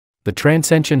The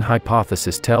Transcension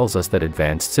Hypothesis tells us that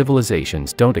advanced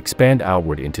civilizations don't expand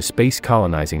outward into space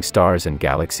colonizing stars and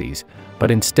galaxies,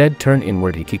 but instead turn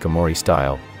inward hikikomori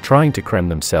style, trying to cram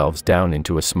themselves down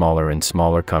into a smaller and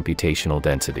smaller computational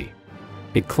density.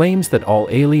 It claims that all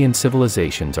alien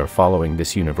civilizations are following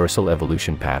this universal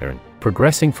evolution pattern,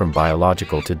 progressing from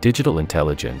biological to digital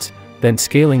intelligence, then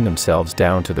scaling themselves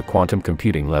down to the quantum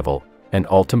computing level, and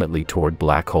ultimately toward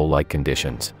black hole-like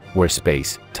conditions, where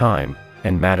space, time,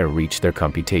 and matter reach their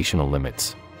computational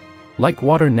limits. Like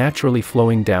water naturally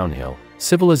flowing downhill,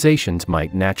 civilizations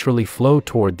might naturally flow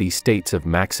toward these states of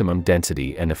maximum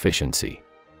density and efficiency.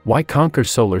 Why conquer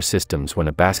solar systems when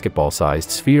a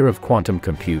basketball-sized sphere of quantum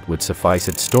compute would suffice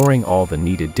at storing all the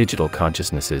needed digital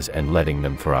consciousnesses and letting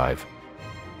them thrive?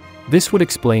 This would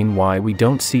explain why we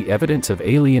don't see evidence of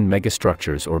alien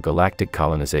megastructures or galactic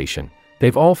colonization.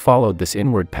 They've all followed this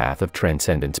inward path of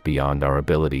transcendence beyond our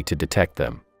ability to detect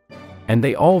them. And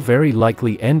they all very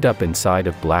likely end up inside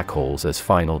of black holes as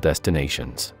final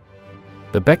destinations.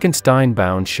 The Bekenstein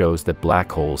bound shows that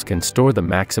black holes can store the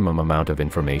maximum amount of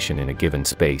information in a given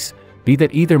space, be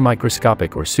that either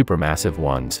microscopic or supermassive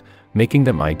ones, making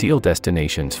them ideal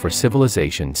destinations for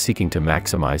civilizations seeking to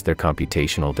maximize their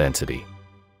computational density.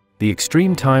 The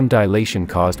extreme time dilation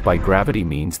caused by gravity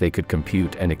means they could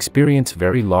compute and experience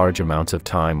very large amounts of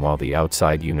time while the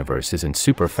outside universe is in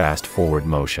super fast forward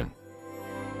motion.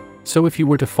 So if you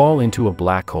were to fall into a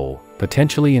black hole,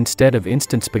 potentially instead of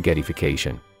instant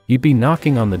spaghettification, you'd be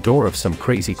knocking on the door of some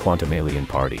crazy quantum alien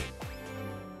party.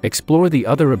 Explore the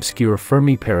other obscure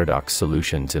Fermi paradox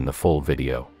solutions in the full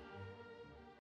video.